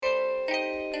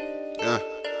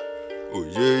Oh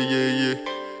yeah yeah yeah.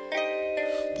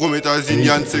 Prométhazine,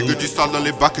 Yann, c'est que du sale dans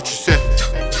les bacs que tu sais.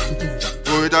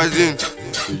 Prométhazine,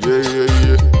 yeah yeah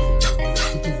yeah.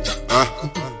 Hein?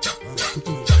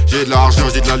 J'ai de l'argent,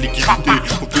 j'ai de la liquidité.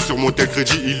 On peut surmonter le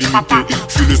crédit illimité.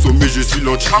 Je suis le sommet, je suis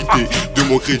l'antiquité. De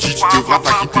mon crédit, tu devras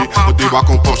t'acquitter. On débarque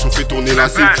en Porsche, on fait tourner la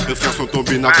scène. Mes frères sont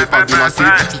tombés, n'arrête pas de masser.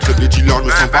 Tu traites les dealers, je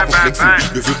me sens pas complexé.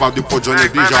 Ne veux pas de potes, j'en ai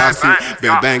déjà assez.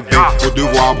 Bang bang bang, au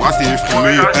devoir brasser et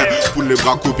frimer. Pour les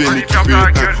bracos bien équipés.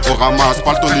 On ramasse,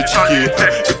 pas le temps d'étiquer.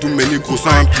 Et tous mes négros sont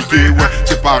impliqués. Ouais,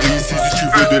 c'est Paris ici si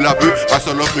tu veux de la bœuf. La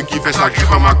seule offre qui fait sa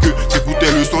grippe à ma queue. T'écoutais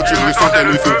le son, tu ressentais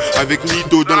le feu. Avec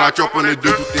Nito dans la chop, on est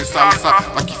deux, tout est salsa.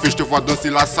 T'as kiffé, je te vois danser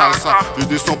la salsa. Je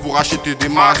descends pour acheter des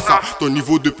massas. Ton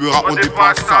niveau de peura, on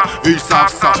dépasse ça. Eux ils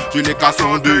savent ça, je les casse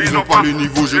en deux. Ils ont pas le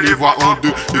niveau, je les vois en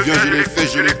deux. Je viens, je les fais,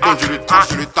 je les conne, je les tranche,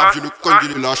 je les tape, je les conne, je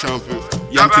les lâche un peu.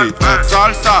 Yamté,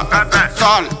 salsa,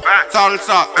 sale,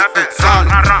 salsa, sale,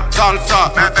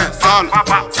 salsa, sale,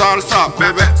 salsa,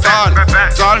 bébé, sale,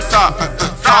 salsa,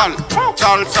 sale,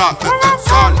 salsa,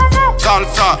 sale,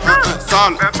 salsa,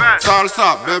 sale,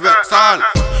 salsa, bébé, sale.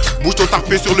 Bouge ton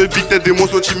tarpé sur le beat, tes démons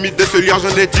sont timides, des seulières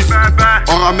j'en ai 10.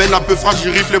 On ramène un peu fragile,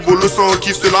 rifle les bolos sont en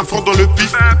kiff, ceux-là font dans le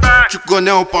pif. Tu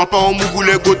connais, on parle pas en mougou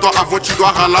les go, toi avant tu dois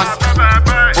ralasser.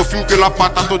 On fume que la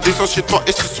patate, on descend chez toi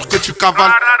et c'est sûr que tu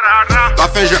cavales. La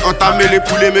fin j'ai entamé les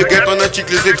poulets, mes guettes en antique,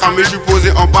 les ai cramés. Je suis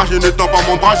posé en bas, je ne tends pas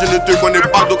mon bras, je ne te connais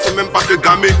pas, donc faut même pas te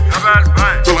gamer.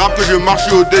 Dans le rap que je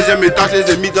marche au deuxième étage,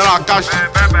 les ai mis dans la cage.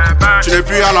 Tu n'es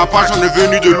plus à la page, on est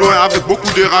venu de loin avec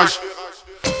beaucoup de rage.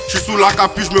 Je suis sous la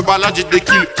capuche, je me balade, j'ai des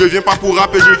kills. Je viens pas pour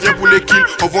rapper, je viens pour les kills.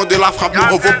 On vend de la frappe, nous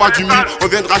on vend pas du mille. On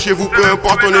viendra chez vous, peu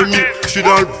importe, on est mille. Je suis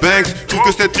dans le banks, je trouve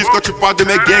que c'est triste quand tu parles de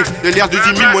mes gangs. Les liasses de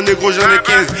 10 000, mon négro j'en ai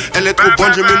 15. Elle est trop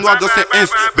bonne, je me noie dans ses ins.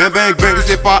 Bang bang bang,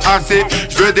 c'est pas assez.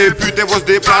 Je veux des putes, elles vont se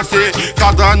déplacer.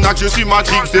 Cardanac, je suis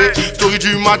matrixé. Story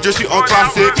du match, je suis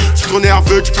enclassé. Je suis trop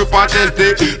nerveux, tu peux pas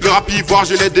tester. Le rap ivoire,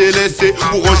 je l'ai délaissé.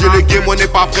 Pour ranger les games, on n'est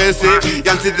pas pressé.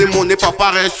 Yann c'est démon, on n'est pas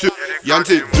paresseux. Yann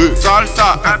c'est deux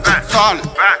salsa, sale,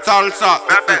 salsa,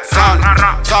 sale,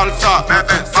 salsa,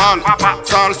 sale,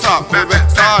 salsa, bébé,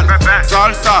 sale,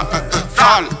 salsa,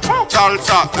 sale,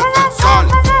 salsa, sale,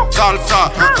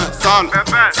 salsa, sale,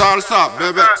 salsa,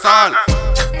 bébé, sale.